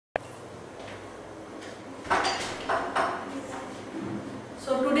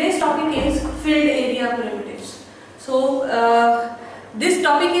topic is filled area primitives. So this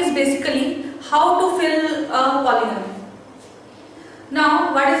topic is basically how to fill a polygon.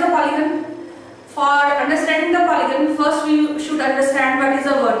 Now, what is a polygon? For understanding the polygon, first we should understand what is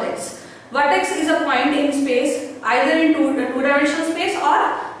a vertex. Vertex is a point in space, either in two-dimensional space or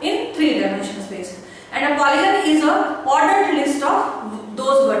in three-dimensional space. And a polygon is a ordered list of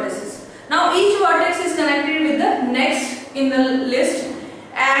those vertices. Now, each vertex is connected with the next in the list,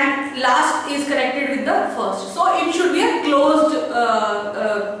 and last is connected with the first. So it should be a closed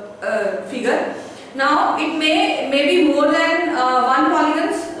figure. Now it may be more than one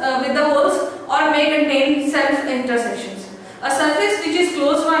polygons with the holes, or may contain self intersections. A surface which is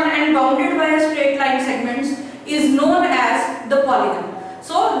closed one and bounded by a straight line segments is known as the polygon.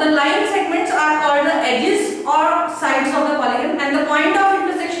 So the line segments are called the edges or sides of the polygon, and the point of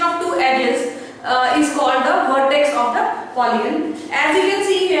intersection of two edges is called the vertex of the polygon. As you can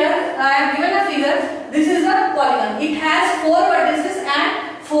see here, I have given a figure. This is a polygon. It has 4 vertices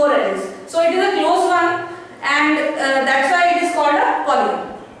and 4 edges. So it is a closed one, and that's why it is called a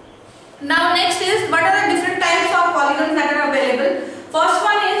polygon. Now next is, what are the different types of polygons that are available? First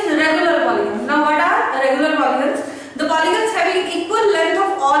one is regular polygons. Now what are regular polygons? The polygons having equal length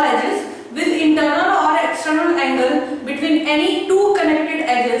of all edges with internal or external angle between any two connected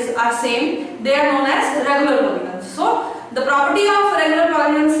edges are same. They are known as regular polygons. So the property of regular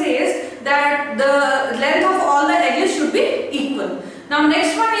polygons says that the length of all the edges should be equal. Now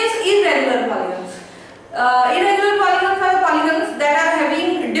next one is irregular polygons. Irregular polygons are polygons that are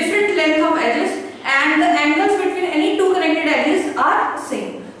having different length of edges and the angles between any two connected edges are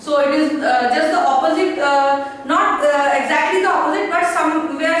same. So it is just the opposite, not exactly the opposite, but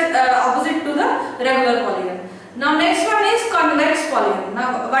somewhere opposite to the regular polygon. Now next one is convex polygon.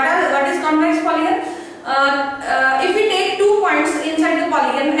 Now what is convex polygon? If we take 2 points inside the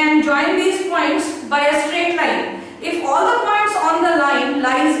polygon and join these points by a straight line, if all the points on the line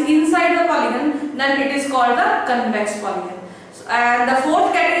lies inside the polygon, then it is called the convex polygon. And the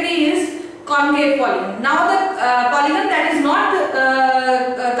fourth category is concave polygon. Now the polygon that is not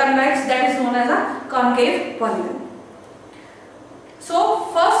convex, that is known as a concave polygon. So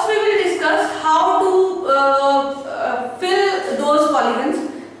first we will discuss how to fill those polygons.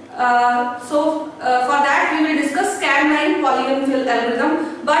 For that we will discuss scanline polygon fill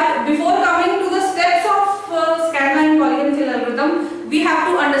algorithm. But before coming to the steps of scanline polygon fill algorithm, we have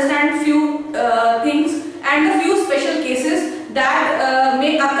to understand few things and a few special cases that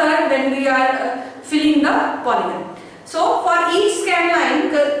may occur when we are filling the polygon. So for each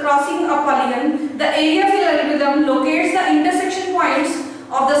scanline crossing a polygon, the area fill algorithm locates the intersection points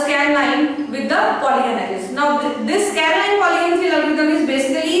of the scanline with the polygon edges. Now this scanline polygon fill algorithm is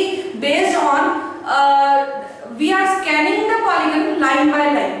basically based on we are scanning the polygon line by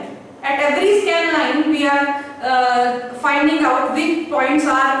line. At every scan line we are finding out which points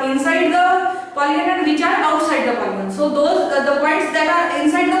are inside the polygon and which are outside the polygon. So those the points that are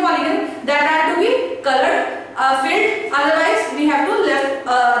inside the polygon, that are to be colored, filled, otherwise we have to left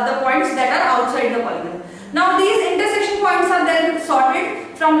the points that are outside the polygon. Now these intersection points are then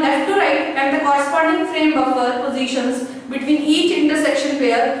sorted from left to right, and the corresponding frame buffer positions between each intersection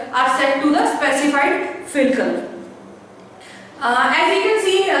pair are set to the specified fill color. As you can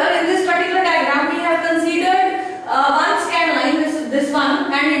see here in this particular diagram, we have considered one scan line, this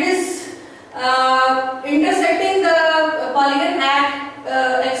one, and it is intersecting the polygon at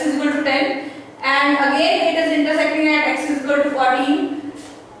x is equal to 10, and again it is intersecting at x is equal to 14.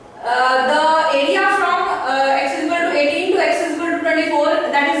 The area from x is equal to 18 to x is equal to 24,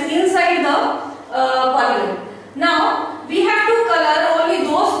 that is inside the polygon. Now we have to color only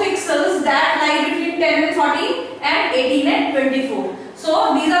those pixels that lie between 10 and 14 and 18 and 24.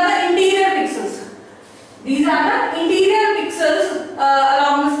 So these are the interior pixels. These are the interior pixels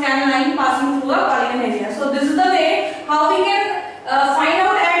along the scan line passing through a polygon area. So this is the way how we can find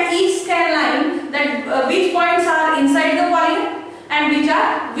out at each scan line that which points are inside the polygon and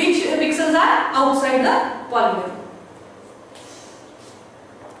which pixels are outside the polygon.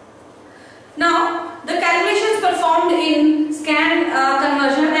 Now the calculations performed in scan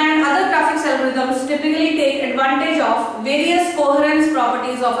conversion and other graphics algorithms typically take advantage of various coherence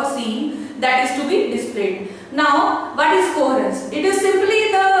properties of a scene that is to be displayed. Now, what is coherence? It is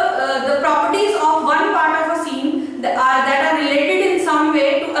simply the properties of one part of a scene that are related in some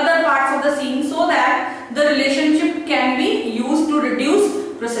way to other parts of the scene, so that the relationship can be used to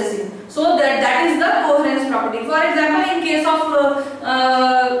reduce processing. So that is the coherence property. For example, in case of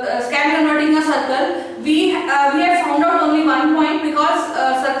scan converting a circle, we have found out only one point, because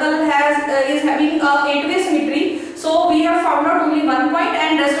circle is having a 8-way symmetry. So So we have found out only one point,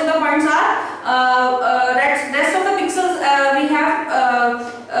 and rest of the points are rest of the pixels we have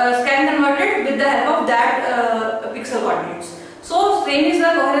scan converted with the help of that pixel coordinates. So same is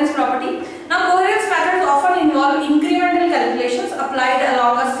the coherence property. Now coherence methods often involve incremental calculations applied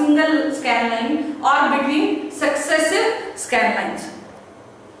along a single scan line or between successive scan lines.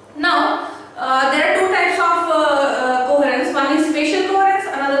 Now there are two types of coherence. One is spatial coherence,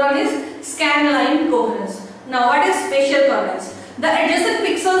 another one is scan line coherence. Now what is spatial coherence? The adjacent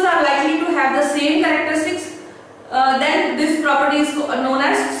pixels are likely to have the same characteristics. Then this property is known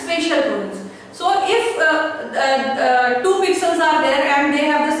as spatial coherence. So if two pixels are there and they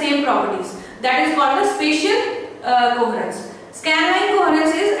have the same properties, that is called the spatial coherence. Scan line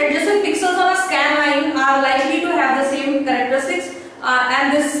coherence is adjacent pixels on a scan line are likely to have the same characteristics,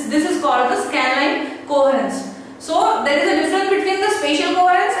 and this is called the scan line coherence. So there is a difference between the spatial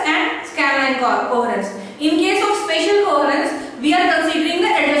coherence and scan line coherence. In case of spatial coherence, we are considering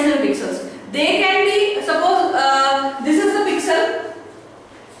the adjacent pixels. They can be, suppose this is the pixel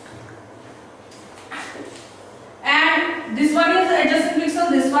and this one is the adjacent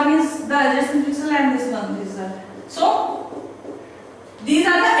pixel, this one is the adjacent pixel, and this one is the. So these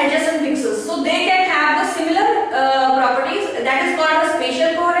are the adjacent pixels. So they can have the similar properties. That is called the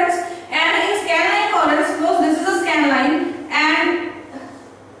spatial coherence. And in scan line coherence, suppose this is a scan line and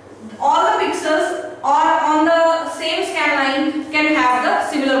all the pixels on the same scan line can have the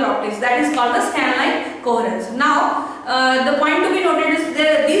similar properties. That is called the scan line coherence. Now the point to be noted is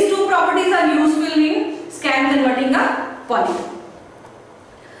that these two properties are useful in scan converting a polygon.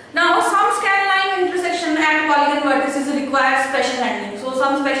 Now some scan line intersection at polygon vertices require special handling. So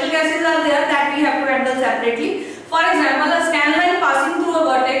some special cases are there that we have to handle separately. For example, a scan line passing through a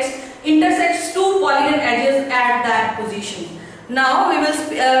vertex intersects two polygon edges at that position. Now we will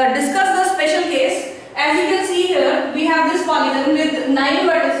discuss the special case. As you can see here, we have this polygon with 9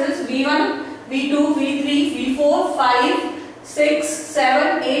 vertices, V1, V2, V3, V4, 5, 6,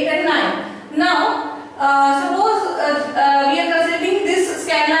 7, 8 and 9. Now suppose we are considering this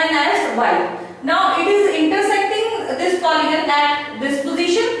scan line as Y. Now it is intersecting this polygon at this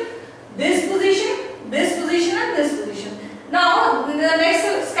position, this position, this position and this position. Now the next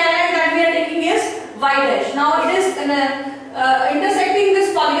scan line that we are taking is Y dash. Now it is intersecting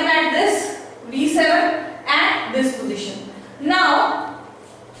this polygon at this V7 and this position. Now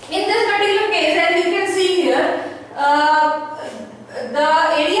in this particular case, as you can see here, the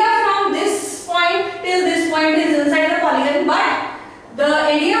area from this point till this point is inside the polygon, but the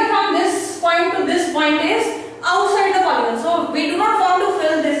area from this point to this point is outside the polygon. So we do not want to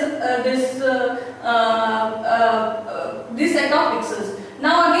fill this set of pixels.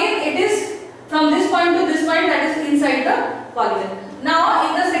 Now again it is from this point to this point, that is inside the polygon. Now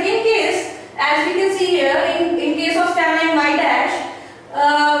in the second case, as we can see here, in case of scan line Y dash,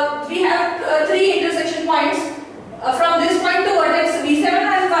 we have 3 intersection points from this point to vertex V7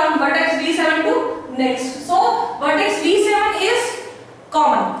 and from vertex V7 to next. So vertex V7 is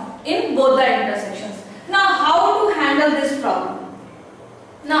common in both the intersections. Now how to handle this problem?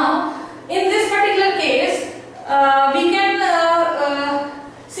 Now in this particular case, we can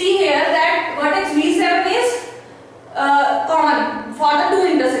see here that vertex V7 is common for the 2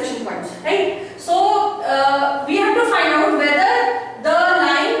 intersection points, right? So we have to find out whether the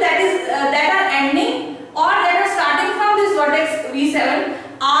line that are ending or that are starting from this vertex V7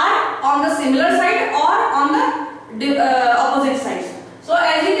 are on the similar side or on the opposite sides. So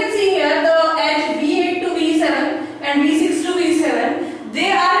as you can see here, the edge V8 to V7 and V6 to V7,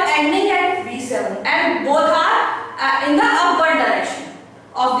 they are ending at V7 and both are in the upward direction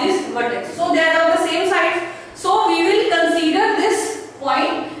of this vertex. So they are on the same side. So we will consider this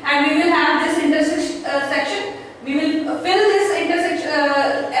point and we will have this intersection. We will fill this intersection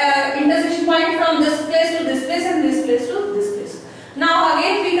point from this place to this place and this place to this place. Now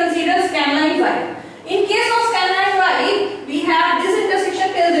again we consider scan line Y. In case of scan line Y, we have this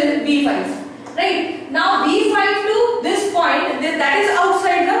intersection till V5, right? Now V5 to this point, that is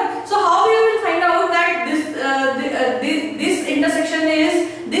outside the. So how we will find out that this intersection is,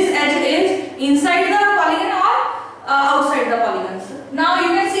 this edge is inside the polygon or outside the polygons? Now you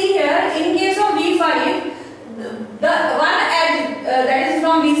can see here, in case of V5, the one edge that is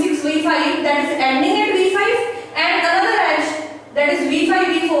from V6 V5 that is ending at V5 and another edge that is V5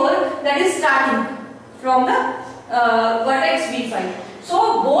 V4 that is starting from the vertex V5.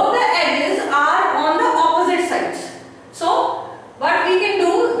 So both the edges are on the opposite sides. So what we can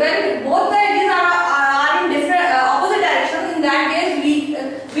do when both the edges are in different opposite directions, in that case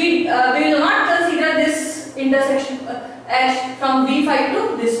we will not consider this intersection edge from from V5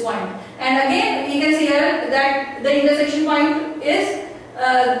 to this point. And again we can see here that the intersection point is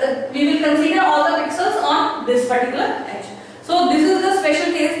we will consider all the pixels on this particular edge. So this is the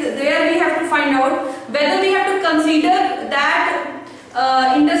special case where we have to find out whether we have to consider that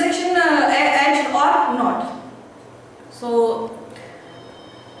intersection edge or not. So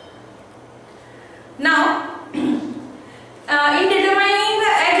now in determining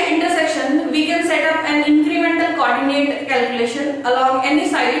the edge intersection, we can set up an incremental coordinate calculation along any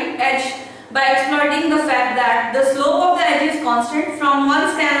side edge by exploiting the fact that the slope of the edge is constant from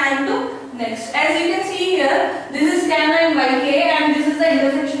one scan line to next. As you can see here, this is scan line yk and this is the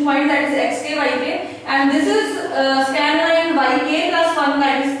intersection point, that is xk yk, and this is scan line yk plus 1,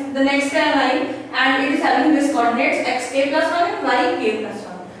 that is the next scan line, and it is having this coordinates xk plus 1 and yk plus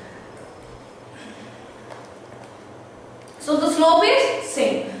 1. So the slope is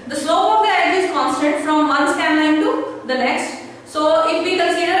same. The slope of the edge is constant from one scan line to the next. So if we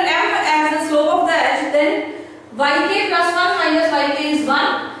consider m as the slope of the edge, then yk plus 1 minus yk is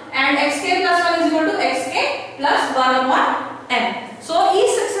 1 and xk plus 1 is equal to xk plus 1 upon m. So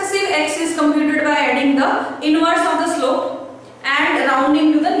each successive x is computed by adding the inverse of the slope and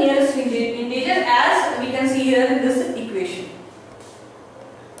rounding to the nearest integer, as we can see here in this equation.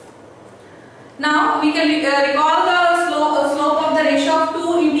 Now we can recall the slope of the ratio of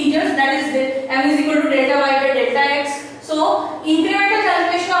two integers, that is m is equal to delta y by delta x. So incremental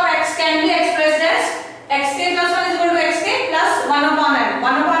calculation of x can be expressed as xk plus 1 is equal to xk plus 1 upon m.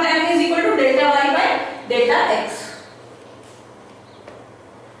 1 upon m is equal to delta y by delta x.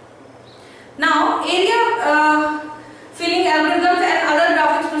 Now area filling algorithms and other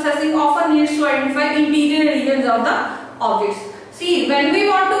graphics processing often needs to identify interior regions of the objects. See, when we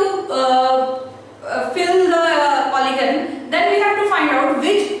want to fill the polygon, then we have to find out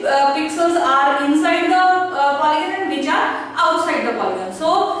which pixels are inside the polygon and which are outside the polygon.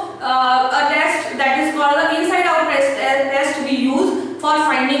 So a test that is called the inside out test we use for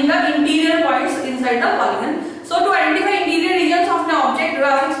finding the interior points inside the polygon. So to identify interior regions of an object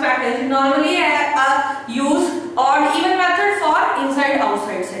graphics package, normally use odd even method for inside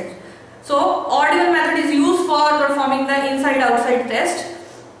outside set. So odd even method is used for performing the inside outside test.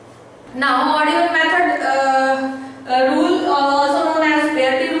 Now odd even method rule, also known as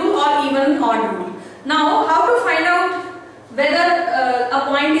parity rule or even odd rule. Now how to find out whether a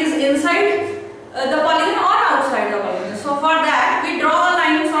point is inside the polygon or outside the polygon? So for that we draw a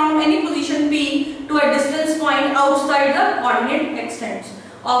line from any position P to a distance point outside the coordinate extents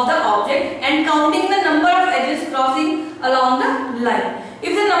of the object and counting the number of edges crossing along the line.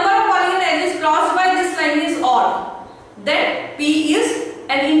 If the number of polygon edges crossed by this line is odd, then P is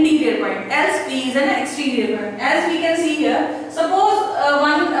an interior point, else P is an exterior point. As we can see here, suppose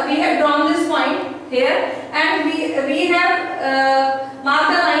we have drawn this point here and we have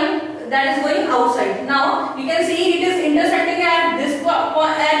marked a line that is going outside. Now you can see it is intersecting at this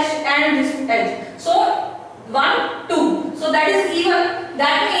edge and this edge. So 1, 2. So that is even.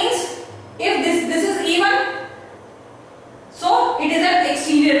 That means if this is even, so it is an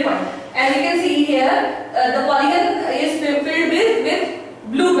exterior point. As you can see here, the polygon is filled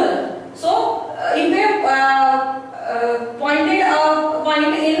with blue color. So if we have pointed a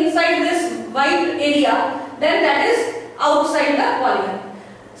point inside this white area, then that is outside the polygon.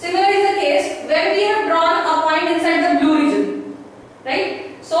 Similar is the case when we have drawn a point inside the blue region,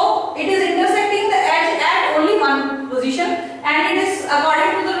 right? So it is intersecting the edge at only one position, and it is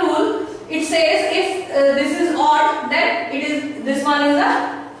according to the rule. It says if this is odd, then this one is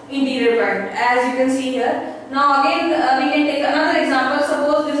a interior point, as you can see here. Now again we can take another example.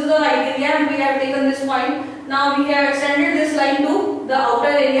 Suppose this is the white area and we have taken this point. Now we have extended this line to the outer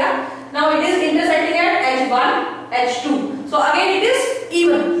area. Now it is intersecting at edge 1, edge 2. So again it is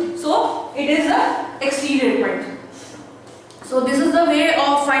even. So it is the exterior point. So this is the way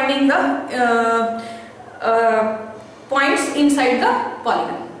of finding the points inside the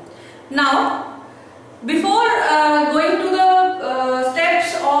polygon. Now before going to the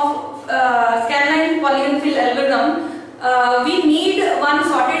steps of scanline polygon fill algorithm, we need one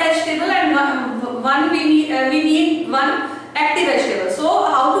sorted edge table and we need one active edge table. So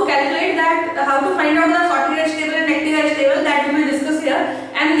how to calculate that, how to find out the sorted edge table and active edge table, that we will discuss here,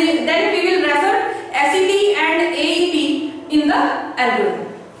 and then we will refer SET and AET in the algorithm.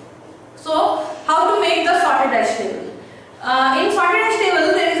 So how to make the sorted edge table? In sorted edge table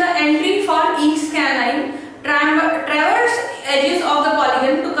there is an entry for each scan line, traverse edges of the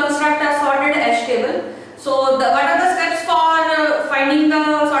polygon to construct a sorted edge table. So what are the steps for finding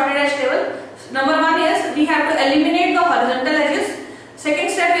the sorted edge table? Number 1 is we have to eliminate the horizontal edges. Second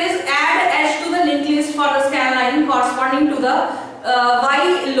step is add edge to the linked list for the scan line corresponding to the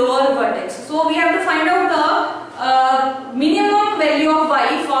y lower vertex. So we have to find out the minimum value of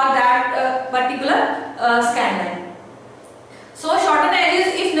y for that particular scan line. So shorten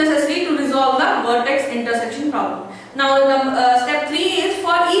edges if necessary to resolve the vertex intersection problem. Now step 3 is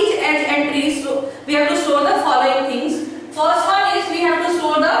for each edge entry, so we have to store the following things. First one is we have to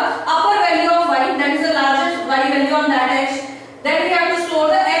store the upper value of y, that is the largest y value on that edge. Then we have to store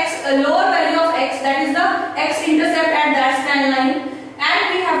the lower value of x, that is the x-intercept at that scan line. And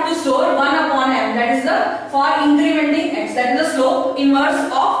we have to store 1 upon m, that is the for incrementing x, that is the slope,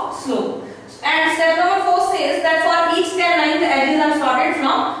 inverse of slope. And step number 4 says that for each scan line the edges are sorted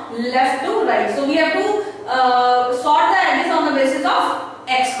from left to right. So we have to sort the edges on the basis of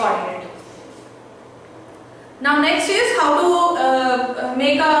x coordinate. Now next is how to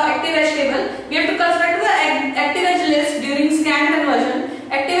make a active edge table. We have to construct the active edge list during scan conversion.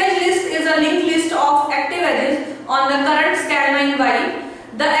 Active edge list is a linked list of active edges on the current scan line y.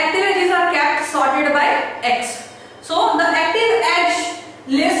 The active edges are kept sorted by x. So the active edge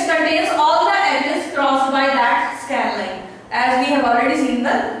list contains all the edges crossed by that scan line, as we have already seen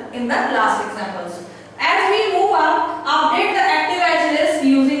in the last examples. As we move up, update the active edge list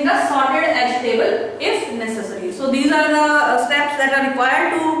using the sorted edge table if necessary. So these are the steps that are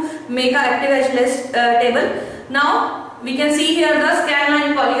required to make an active edge list table. Now we can see here the scan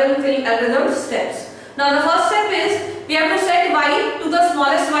line polygon fill algorithm steps. Now the first step is we have to set y to the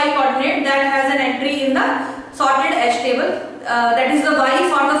smallest y coordinate that has an entry in the sorted edge table. That is the y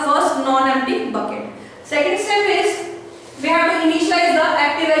for the first non-empty bucket. Second step is we have to initialize the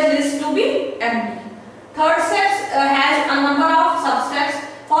active edge list to be empty. Third step has a number of substeps.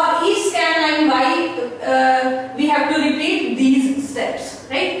 For each scan line y, we have to repeat these steps,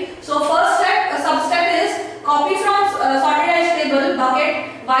 right? So first step, substep is copy from sorted edge table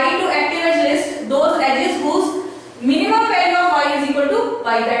bucket y to active edge list those edges whose minimum value of y is equal to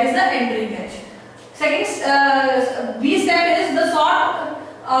y, that is the entering edge. Second, B step is the sort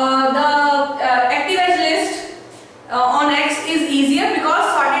the active edge list on x is easier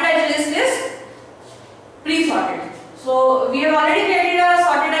because sorted edge list is pre-sorted. So we have already created a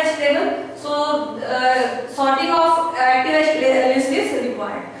sorted edge table. So sorting of active edge list is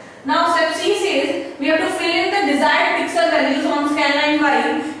required. Now step C says we have to fill in the desired pixel values on scan line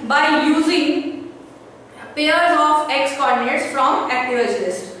y by using pairs of x coordinates from active edge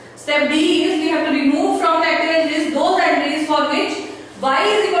list. Step D is we have to remove from the active edge list those entries for which y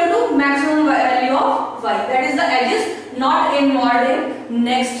is equal to maximum value of y, that is the edges not involved in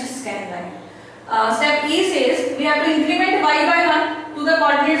next scan line. Step E says we have to increment y by 1 to the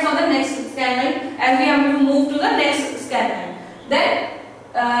coordinates of the next scan line as we have to move to the next scan line. Then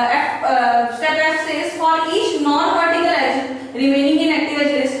step F says for each non-vertical edge remaining in active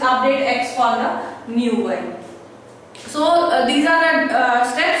edge list update x for the new y. So these are the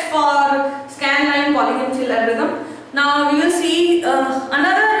steps for scan line polygon fill algorithm. Now we will see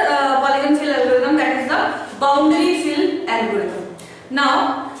another polygon fill algorithm, that is the boundary fill algorithm.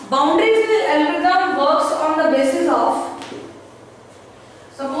 Now boundary fill algorithm works on the basis of,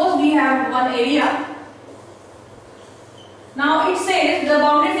 suppose we have one area. Now it says the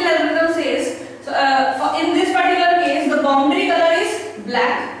boundary fill algorithm says, so in this particular case the boundary color is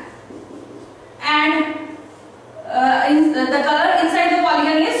black and the color inside the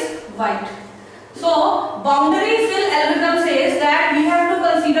polygon is white. So boundary fill algorithm says that we have to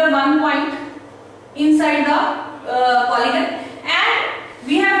consider one point inside the polygon and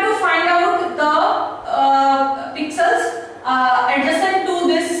we have to find out the pixels adjacent to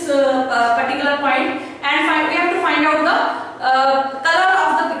this particular point, and we have to find out the color of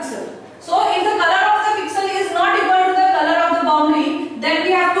the pixel. So if the color of the pixel is not equal to the color of the boundary, then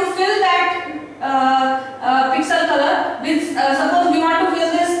we have to fill that pixel color with, suppose we want to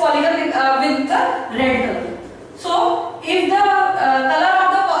fill this polygon with the red color. So if the color of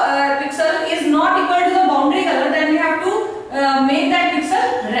the pixel is not equal to the boundary color, then we have to make that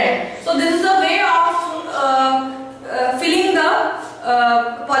pixel red. So this is a way of filling the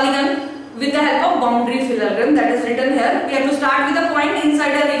polygon with the help of boundary fill algorithm that is written here. We have to start with a point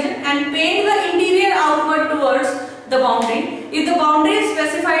inside a region and paint the interior outward towards the boundary. If the boundary is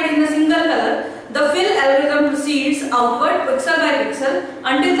specified in a single color, the fill algorithm proceeds outward pixel by pixel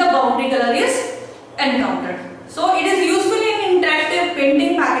until the boundary color is encountered. So it is useful in interactive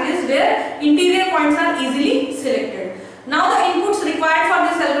painting packages where interior points are easily selected. Now the inputs required for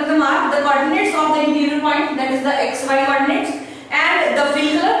this algorithm are the coordinates of the interior point, that is the xy coordinates, and the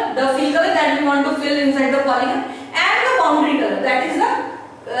fill color that we want to fill inside the polygon, and the boundary color, that is the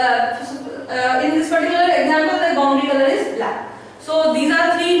in this particular example the boundary color is black. So these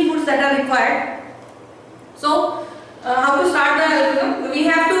are three inputs that are required. So how to start the algorithm. We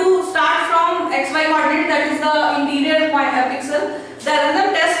have to start from xy coordinate, that is the interior pixel. The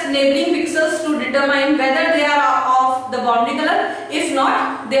algorithm tests neighboring pixels to determine whether they are of the boundary color. If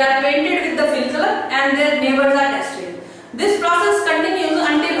not, they are painted with the fill color and their neighbors are tested. This process continues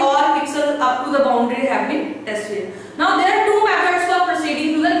until all pixels up to the boundary have been tested. Now there are two methods for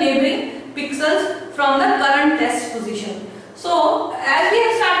proceeding to the neighboring pixels from the current test position. So as we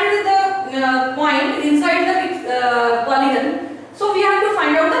have started with the point inside the polygon, so we have to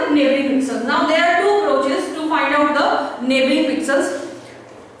find out the neighboring pixels. Now there are two approaches to find out the neighboring pixels.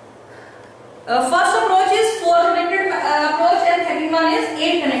 First approach is 4 connected approach and second one is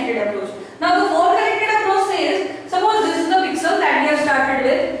 8 connected approach. Now the 4 connected approach says, suppose this is the pixel that we have started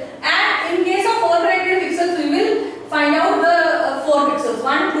with, and in case of 4 connected pixels we will find out the 4 pixels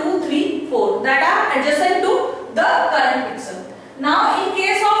 1, 2, 3, 4 that are adjacent to the current pixel. Now in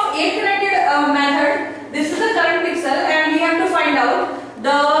case of 8 connected method, this is the current pixel and we have to find out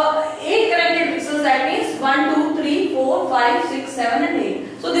the 8 connected pixels, that means 1, 2, 3, 4, 5, 6, 7 and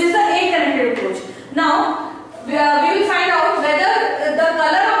 8. So this is the 8 connected approach. Now we will find out whether the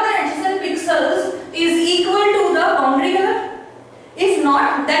color of the adjacent pixels is equal to the boundary color. If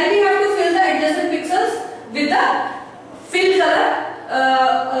not, then we have to fill the adjacent pixels with the fill color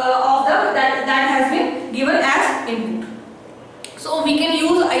of the that has been given as input. So we can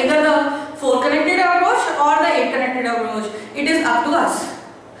use either the 4 connected approach or the 8 connected approach. It is up to us.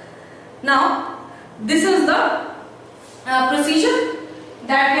 Now this is the procedure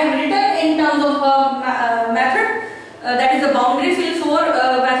that we have written in terms of method, that is the boundary fill 4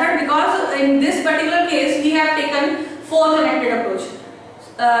 method, because in this particular case we have taken 4 connected approach.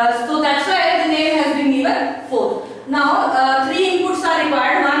 So that's why the name has been given 4. Now 3 inputs are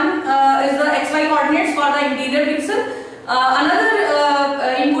required. One is the xy coordinates for the interior pixel. Another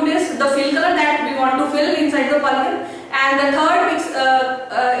input is the fill color that we want to fill inside the polygon, and the third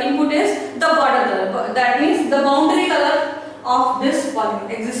input is the border color, that means the boundary color of this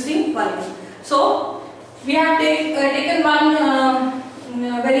polygon, existing polygon. So we have taken one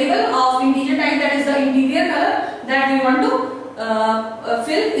variable of integer type, that is the interior color that we want to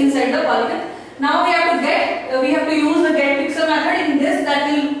fill inside the polygon. Now we have to use the get pixel method in this,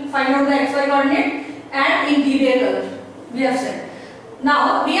 that will find out the xy coordinate and interior color we have set.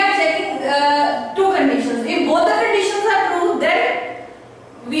 Now we are checking 2 conditions. If both the conditions are true, then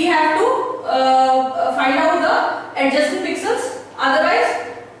we have to find out the adjacent pixels, otherwise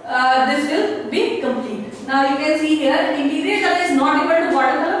this will be complete. Now you can see here interior color is not equal to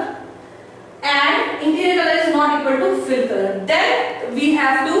border color and interior color is not equal to fill color. Then we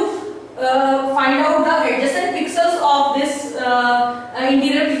have to find out the adjacent pixels of this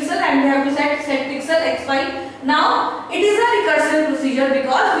interior pixel, and we have to set pixel xy. Now it is a recursive procedure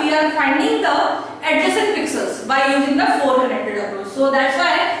because we are finding the adjacent pixels by using the 4 connected approach. So that's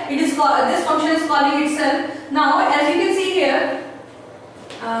why it is this function is calling itself. Now as you can see here,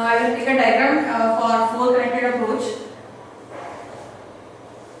 I will take a diagram for 4 connected approach.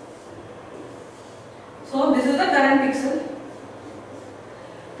 So this is the current pixel.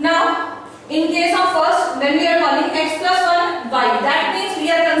 Now in case of first, when we are calling x plus 1 y, that means we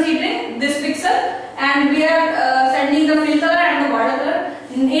are considering this pixel and we are sending the fill color and the border color.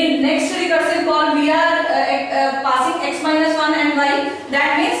 In next recursive call we are passing x minus 1 and y,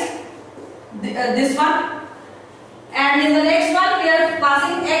 that means this one, and in the next one we are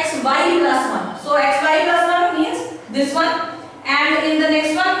passing x y plus 1. So x y plus 1 means this one, and in the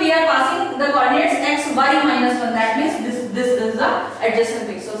next one we are passing the coordinates x y minus 1, that means this is the adjacent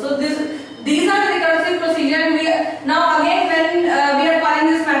pixel. So these are the recursive procedure. Now again when we are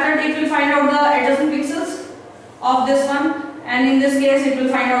calling this method, it will find out the adjacent pixels of this one, and in this case it will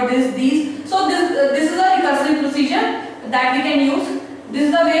find out these. So this is a recursive procedure that we can use. This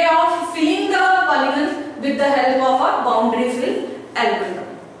is the way of filling the polygons with the help of a boundary fill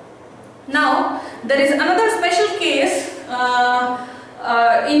algorithm. Now there is another special case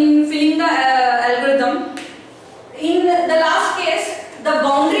in filling the algorithm. In the last case, the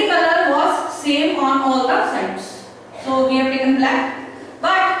boundary color was same on all the sides, so we have taken black.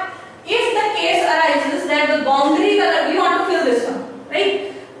 But if the case arises that the boundary color, we want to fill this one,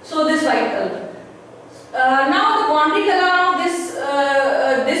 right? So this white color. Now the boundary color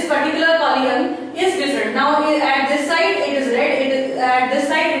of this particular polygon is different. Now at this side it is red, at this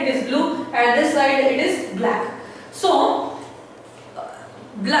side it is blue, at this side it is black. So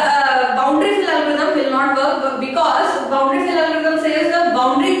boundary fill algorithm will not work because boundary fill algorithm says the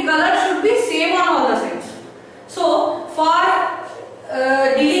boundary color should be same on all the sides. So for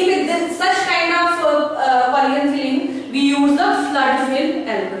dealing with such kind of polygon filling, we use the flood fill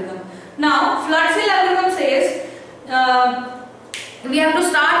algorithm. Now flood fill algorithm says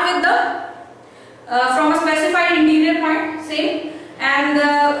with the from a specified interior point, same, and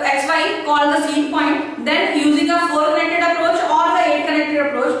xy called the seed point. Then using a 4 connected approach or the 8 connected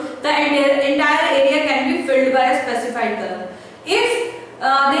approach, the entire area can be filled by a specified color. If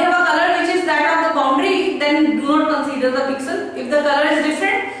they have a color which is that of the boundary, then do not consider the pixel. If the color is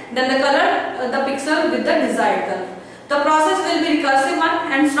different, then the pixel with the desired color. The process will be recursive one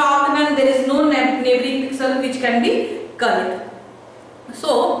and stopped when there is no neighboring pixel which can be colored. So,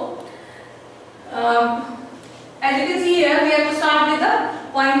 as you can see here, we have to start with the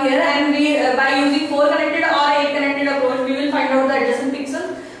point here, and we by using 4 connected or 8 connected approach, we will find out the adjacent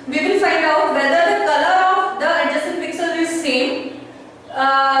pixel. We will find out whether the color of the adjacent pixel is same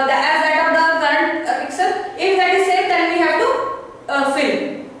as that of the current pixel. If that is same, then we have to fill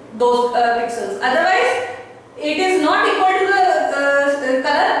those pixels. Otherwise, it is not equal to the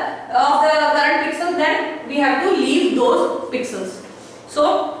color of the current pixel, then we have to leave those pixels. So,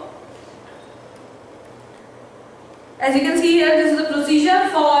 as you can see here, this is the procedure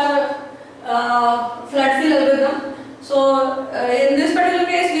for flood fill algorithm. So, in this particular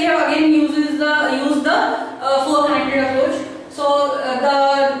case, we have again used the 4 connected approach. So,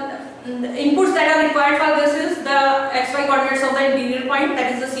 the inputs that are required for this is the xy coordinates of the interior point,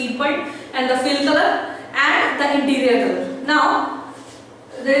 that is the seed point, and the fill color and the interior color. Now,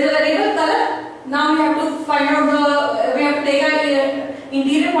 there is a variable color. Now we have to find out we have to take an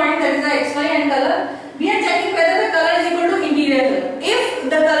interior point, that is the xy, and color. We are checking whether the color is equal to interior color. If the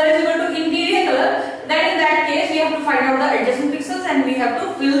color is equal to interior color, then in that case we have to find out the adjacent pixels and we have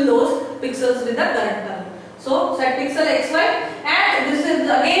to fill those pixels with the current color. So, set pixel xy, and this is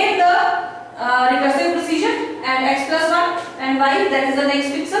again the recursive procedure, and x plus 1 and y, that is the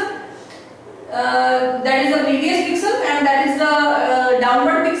next pixel. That is the previous pixel, and that is the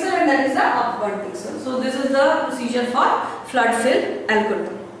downward pixel, and that is the upward pixel. So, this is the procedure for flood fill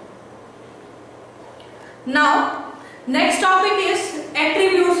algorithm. Now, next topic is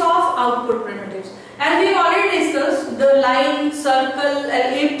attributes of output primitives. As we have already discussed, the line, circle,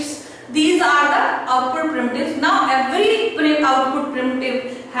 ellipse, these are the output primitives. Now, every output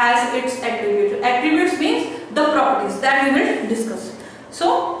primitive has its attributes. Attributes means the properties that we will discuss.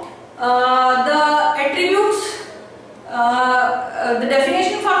 So, the attributes, the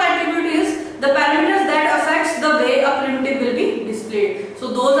definition for the attribute is the parameters that affects the way a primitive will be displayed. So,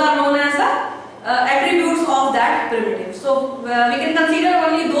 those are known as the attributes of that primitive. So, we can consider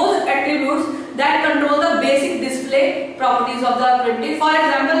only those attributes that control the basic display properties of the primitive. For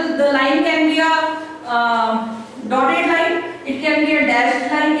example, the line can be a dotted line, it can be a dashed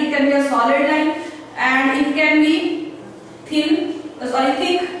line, it can be a solid line, and it can be thick, and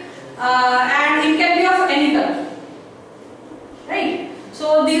it can be of any color. Right?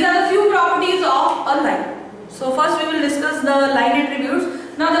 So, these are the few properties of a line. So, first we will discuss the line attributes.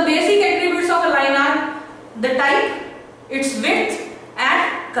 Now, the basic attributes of a line are the type, its width,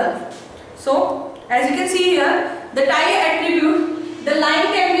 and color. So, as you can see here, the type attribute, the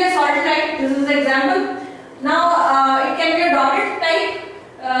line can be a solid line. This is the example. Now, it can be a dotted type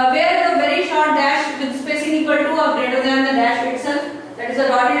where the very short dash with spacing equal to or greater than the dash itself, that is a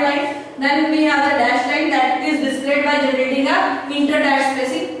dotted line. Then we have the dash line that is displayed by generating a inter-dash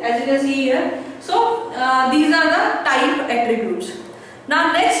spacing, as you can see here. So, these are the type attributes.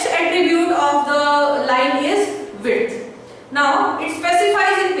 Now, next attribute of the line is width. Now, it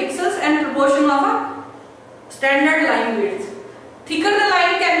specifies in pixels and proportion of a standard line width. Thicker the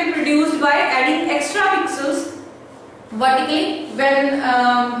line can be produced by adding extra pixels vertically when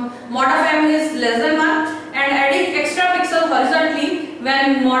mod of m is less than 1, and adding extra pixel horizontally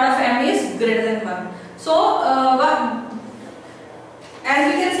when mod of m is greater than 1. So,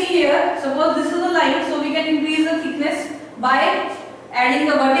 as we can see here, suppose this is a line, so we can increase the thickness by adding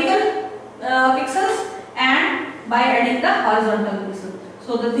the vertical pixels and by adding the horizontal pixel.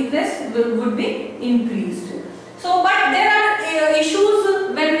 So, the thickness would be increased. So, but there are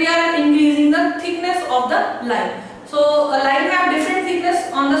issues when we are increasing the thickness of the line. So, a line have different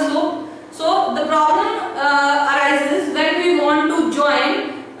thickness on the slope. So, the problem arises when we want to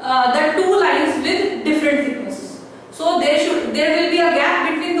join the two lines with different thicknesses. So, there will be a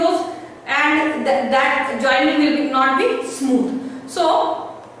gap between those, and that joining will not be smooth. So,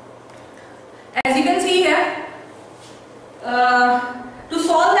 as you can see here, to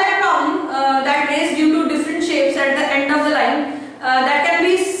solve that problem that is due to different shapes at the end of the line, that can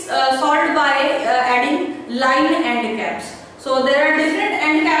be solved by adding line end caps. So, there are different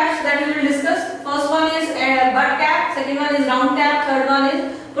end caps that we will discuss. First one is butt cap, second one is round cap, third one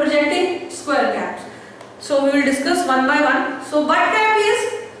is projecting square caps. So, we will discuss one by one. So, butt cap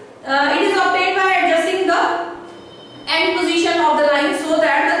is, it is obtained by adjusting the end position of the line so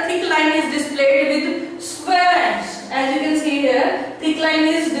that the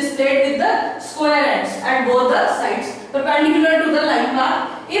displayed with the square ends at both the sides perpendicular to the line path.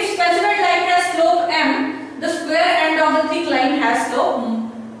 If specified line has slope m, the square end of the thick line has slope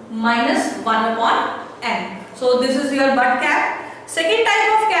 -1/n. So this is your butt cap. Second type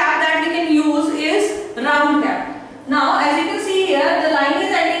of cap that we can use is round cap. Now as you can see here, the line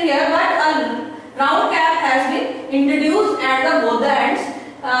is ending here, but a round cap has been introduced at both the ends.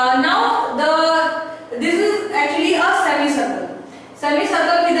 This is actually a semicircle.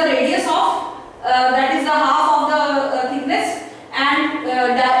 Semicircle with a radius of that is the half of the thickness, and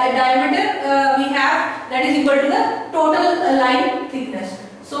diameter we have that is equal to the total line thickness.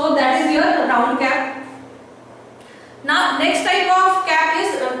 So that is your round cap. Now next type of cap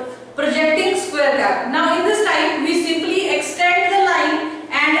is projecting square cap. Now in this type we simply extend the line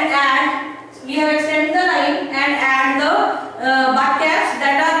and add. We have extended the line and add the butt caps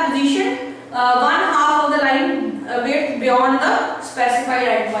that are positioned one half of the line width beyond the specified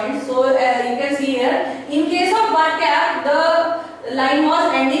endpoint. So you can see here, in case of butt cap, the line was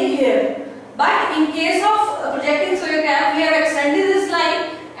ending here, but in case of projecting square cap, we have extended this line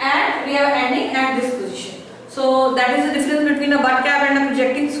and we are ending at this position. So that is the difference between a butt cap and a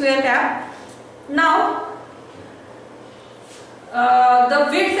projecting square cap. Now the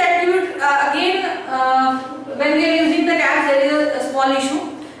width attribute, again when we are using the caps, there is a small issue.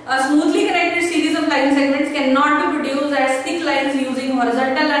 A smoothly connected series of line segments cannot be produced as thick lines using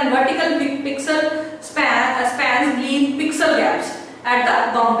horizontal and vertical pixel spans leave pixel gaps at the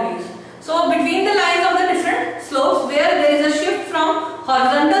boundaries. So between the lines of the different slopes where there is a shift from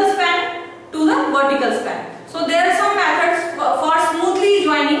horizontal span to the vertical span. So there are some methods for smoothly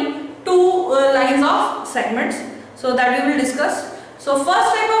joining two lines of segments. So that we will discuss. So first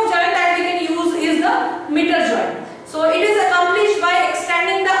type of joint that we can use is the meter joint. So it is accomplished by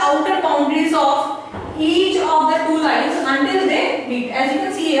extending the outer boundaries of each of the two lines until they meet. As you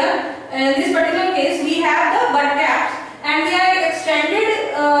can see here, in this particular case we have the butt caps and we have extended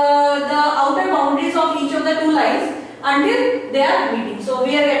the outer boundaries of each of the two lines until they are meeting. So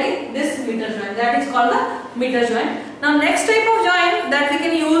we are getting this meter joint, that is called the meter joint. Now next type of joint that we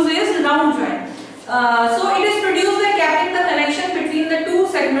can use is round joint. So it is produced by capping the connection between the two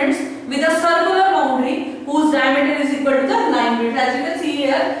segments with a circular boundary whose diameter is equal to the line width. As you can see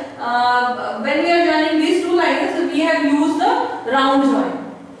here, when we are joining these two lines, we have used the round joint.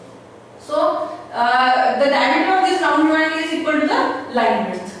 So the diameter of this round joint is equal to the line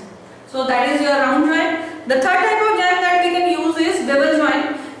width. So that is your round joint. The third type of joint that we can use is bevel joint.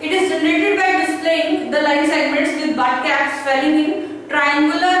 It is generated by displaying the line segments with butt caps falling in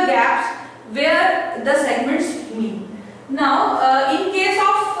triangular gaps where the segments meet. Now in case of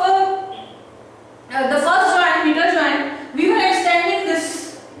the first joint, meter joint, we were extending this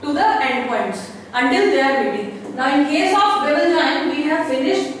to the endpoints until they are meeting. Now in case of bevel joint, we have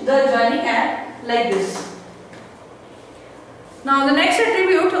finished the joining at like this. Now the next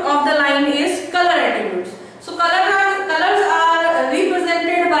attribute of the line is color attributes. So colors are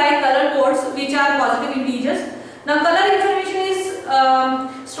represented by color codes which are positive integers. Now color information is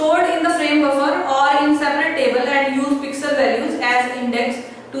stored in the frame buffer or in separate table and use pixel values as index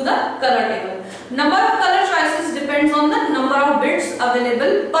to the color table. Number of color choices depends on the number of bits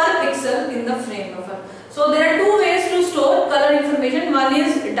available per pixel in the frame buffer. So there are two ways to store color information. One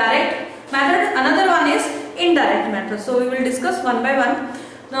is direct method, another one is indirect method. So we will discuss one by one.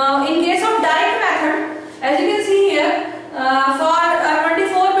 Now in case of direct method, as you can see here, for a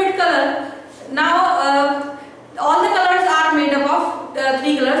 24-bit color, now all the colors are made up of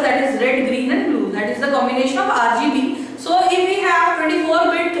three colors, that is red, green and blue. That is the combination of RGB. So if we have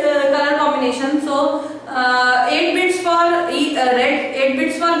 24-bit color combination, so 8 bits for red, 8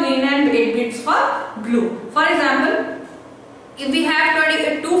 bits for green and 8 bits for blue. For example, if we have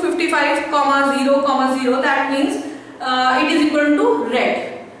 255,0,0, that means it is equal to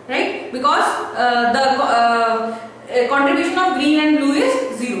red, right? Because the contribution of green and blue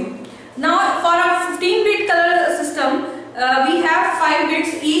is 0. Now for a 15-bit color system, we have 5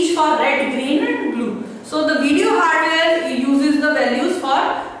 bits each for red, green and blue. So the video hardware uses the values for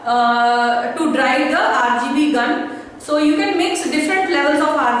to drive the RGB gun. So you can mix different levels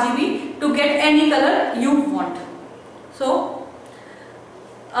of RGB to get any color you want. So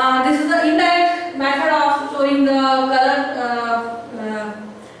this is the indirect method of storing the color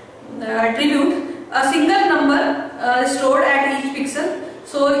attribute. A single number stored at each pixel.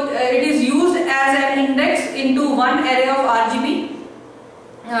 So it is used as an index into one array of RGB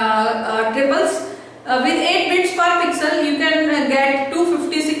triples. With 8 bits per pixel, you can get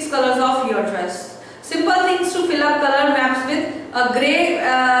 256 colors of your choice. Simple things to fill up color maps with: a gray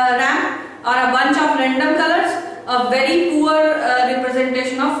RAM or a bunch of random colors, a very poor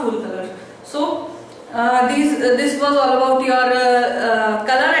representation of full This was all about your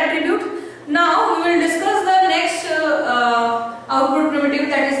color attribute. Now we will discuss the next output primitive,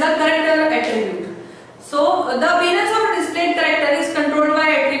 that is the character attribute. So the appearance of a displayed character is controlled by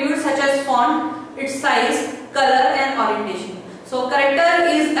attributes such as font, its size, color and orientation. So character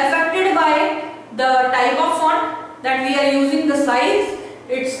is affected by the type of font that we are using, the size,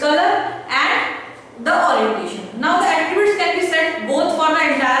 its color and the orientation. Now the attributes can be set both for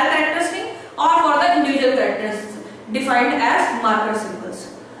the entire character string or for the individual characters defined as marker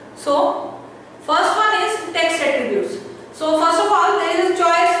symbols. So first one is text attributes. So first of all, there is a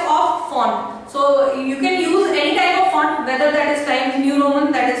choice of font. So you can use any type of font, whether that is Times New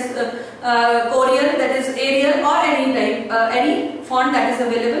Roman, that is Courier, that is Arial, or any type, any font that is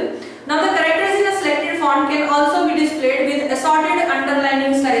available. Now the characters in a selected font can also be displayed with assorted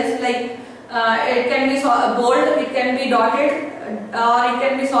underlining styles, like it can be bold, it can be dotted, or it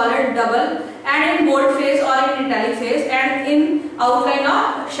can be solid, double, and in bold phase or in italic phase, and in outline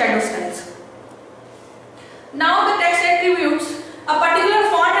or shadow styles. Now the text attributes, a particular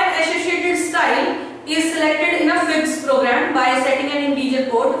font and associated style is selected in a fixed program by setting an integer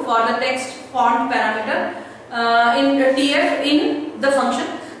code for the text font parameter in TF in the function.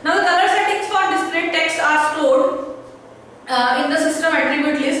 Now the color settings for displayed text are stored in the system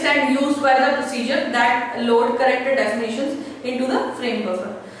attribute list and used by the procedure that load character definitions into the frame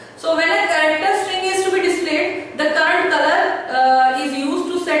buffer. So when a character string is to be displayed, the current color is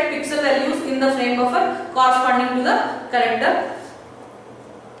used to set pixel values in the frame buffer corresponding to the character.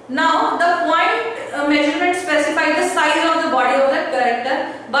 Now the point measurement specifies the size of the body of the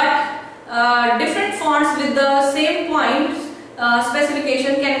character, but different fonts with the same points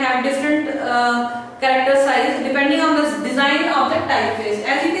specification can have different character size depending on the design of the typeface.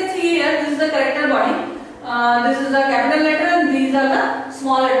 As you can see here, this is the character body, this is the capital letter, and these are the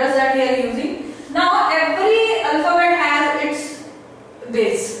small letters that we are using. Now every alphabet has its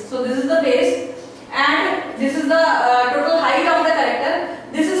base. So this is the base and this is the total height of the character.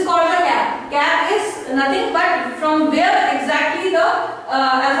 This is called the cap. Cap is nothing but from where exactly the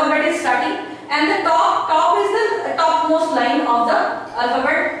alphabet is starting, and the top is the topmost line of the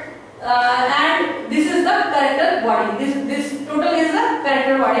alphabet, and this is the character body. This total is the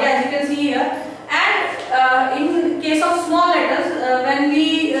character body, as you can see here. And in case of small letters, when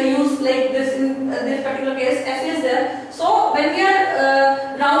we use like this, in this particular case F is there, so when we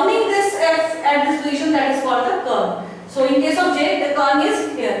are rounding this F at this position, that is called the kern. So in case of J, the kern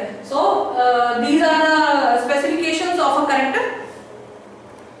is here. So these are the specifications of a character.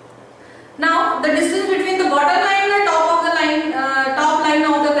 Now the distance between the bottom line and the top of the line, top line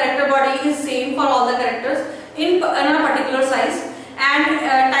of the character body is same for all the characters in a particular size and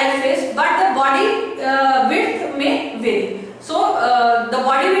typeface, but the body width may vary. So the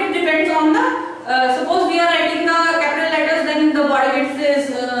body width depends on the, suppose we are writing the capital letters, then the body width is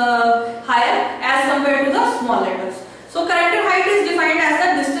higher as compared to the small letters. So character height is defined as the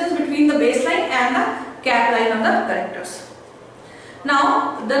distance between the baseline and the cap line of the characters.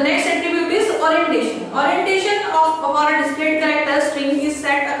 Now the next attribute is orientation. Orientation for a displayed character string is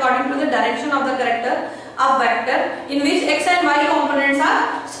set according to the direction of the character up vector in which x and y components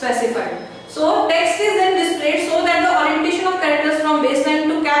are specified. So text is then displayed so that the orientation of characters from baseline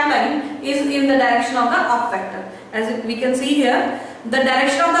to cap line is in the direction of the up vector. As we can see here, the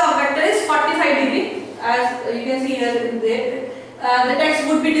direction of the up vector is 45 degree. As you can see here, the text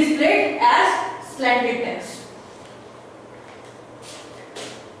would be displayed as slanted text.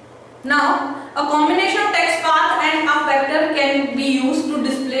 Now, a combination of text path and up vector can be used to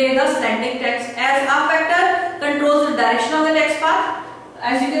display the slanting text, as up vector controls the direction of the text path.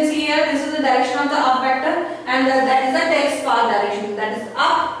 As you can see here, this is the direction of the up vector, and that is the text path direction, that is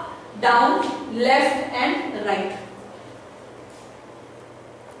up, down, left and right.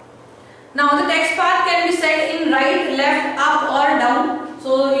 Now the text path can be set in right, left, up or down.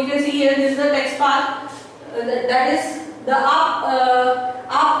 So you can see here, this is the text path, that is the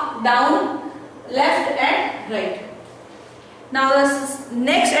up, down, left and right. Now the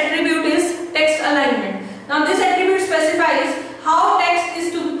next attribute is text alignment. Now this attribute specifies how text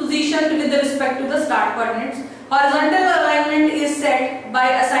is to be positioned with respect to the start coordinates. Horizontal alignment is set by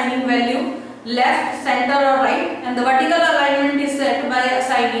assigning value left, center or right, and the vertical alignment is set by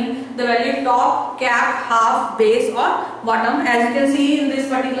assigning the value top, cap, half, base or bottom, as you can see in this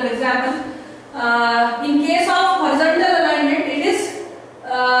particular example. In case of horizontal alignment, it is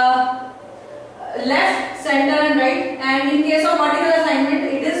left, center and right, and in case of vertical assignment,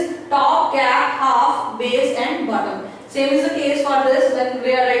 it is top, cap, half, base and bottom. Same is the case for this when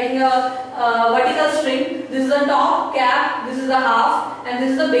we are writing a vertical string. This is the top, cap, this is the half, and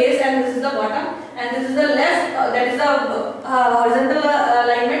this is the base and this is the bottom. and this is the left, that is the horizontal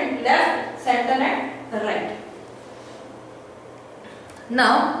alignment, left, center and right.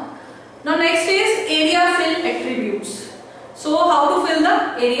 Now next is area fill attributes. So how to fill the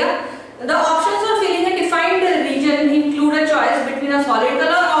area? The options for filling a defined region include a choice between a solid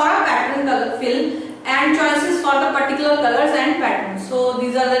color or a pattern color fill, and choices for the particular colors and patterns. So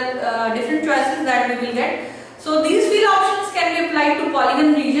these are the different choices that we will get. So these fill options can be applied to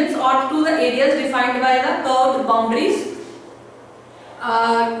polygon regions or to the areas defined by the curved boundaries,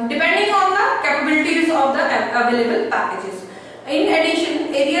 depending on the capabilities of the available packages. In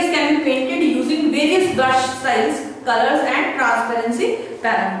addition, areas can be painted using various brush styles, colors and transparency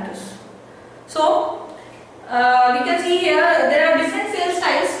parameters. So we can see here there are different fill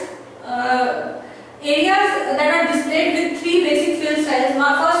styles. Areas that are displayed with three basic fill styles.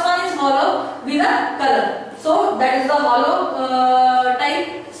 First one is hollow with a color. So that is the hollow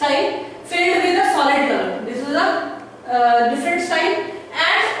type style filled with a solid color. This is a different style.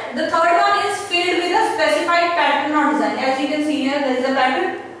 And the third one is filled with a specified pattern or design. As you can see here, there is a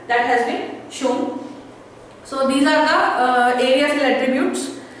pattern that has been shown. So these are the area fill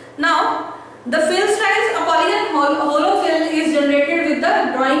attributes. Now the fill styles, a polygon hollow fill is generated with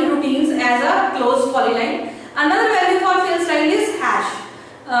the drawing routines as a closed polyline. Another value for fill style is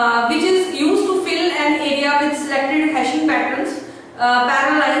hash, which is used to fill an area with selected hashing patterns,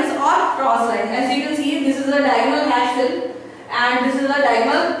 parallel lines or cross lines. As you can see, this is a diagonal hash fill and this is a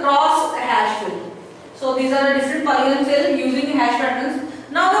diagonal cross hash fill. So these are the different polygon fill using hash patterns.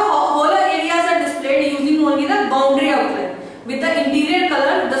 Now the hollow areas are displayed using only the boundary outline, with the interior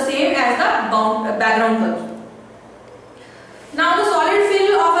color the same as the background color. Now the solid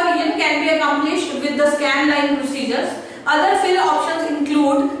fill of a region can be accomplished with the scan line procedures. Other fill options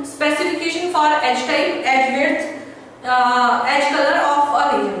include specification for edge type, edge width, edge color of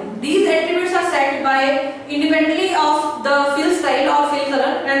a region. These attributes are set by independently of the fill style or fill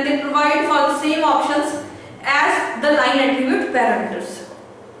color, and they provide for the same options as the line attribute parameters.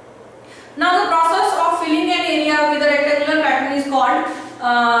 Now the process of filling an area with a rectangular pattern is called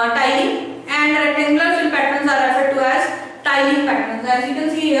tiling, and rectangular fill patterns are referred to as tiling patterns. As you can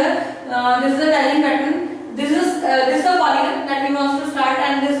see here, this is a tiling pattern. This is the polygon that we want to start,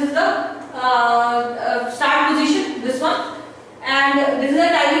 and this is the start position, this one. And this is a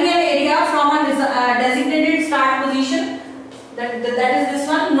tiling an area from a designated start position. That is this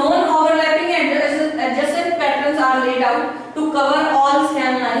one. Non-overlapping adjacent patterns are laid out to cover all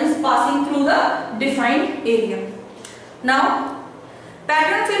scan lines passing through the defined area. Now,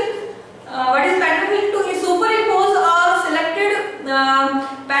 pattern fill. What is pattern fill? To superimpose a selected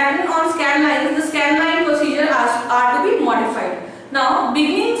pattern on scan lines, the scan line procedure are to be modified. Now,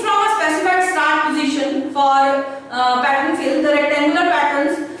 beginning from a specified start position for pattern fill, the rectangular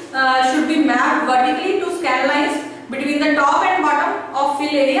patterns should be mapped vertically to scan lines between the top and bottom of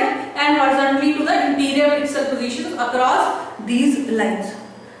fill area and horizontally to the interior pixel positions across these lines.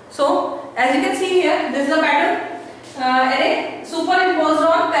 So, as you can see here, this is the pattern array superimposed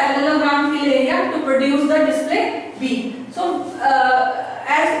on parallelogram fill area to produce the display B. So,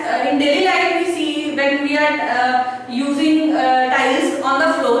 as in daily life we see when we are using tiles on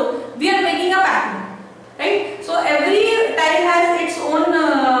the floor, we are making a pattern, right? So every tile has its own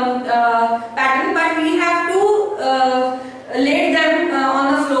pattern, but we have to lay them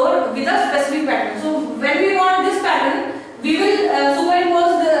on the floor with a specific pattern. So when we want this pattern, we will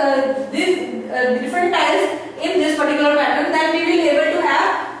superimpose these different tiles in this particular pattern, then we will be able to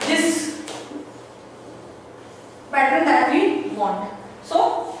have this pattern that we want.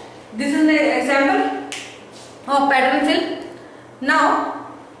 So this is the example of pattern fill. Now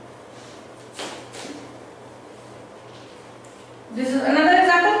this is another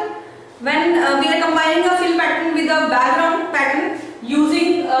example when we are combining a fill pattern with a background pattern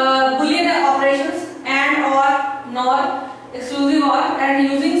using Boolean operations and or nor, exclusive or,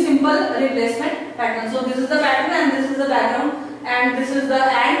 and using simple replacement pattern. So this is the pattern and this is the background, and this is the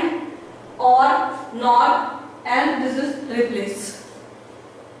and, or, nor, and this is replace.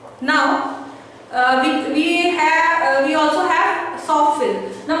 Now we also have soft fill.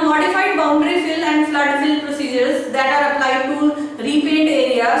 Now modified boundary fill and flood fill procedures that are applied to repaint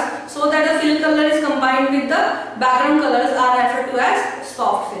areas so that the fill color is combined with the background colors are referred to as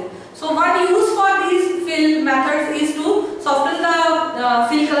soft fill. So one use for these fill methods is to soften the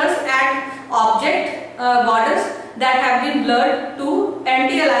fill colors at object borders that have been blurred to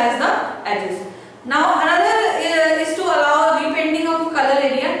anti-alias the edges. Now another is to allow repainting of color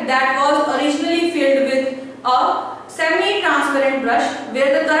area that was originally filled with a semi-transparent brush,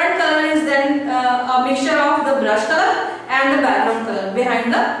 where the current color is then a mixture of the brush color and the the background color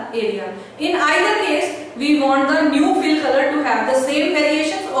behind the area. In either case, we want the new fill color to have the same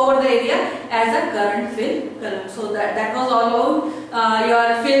variations over the area as the current fill color. So that was all about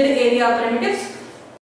your filled area primitives.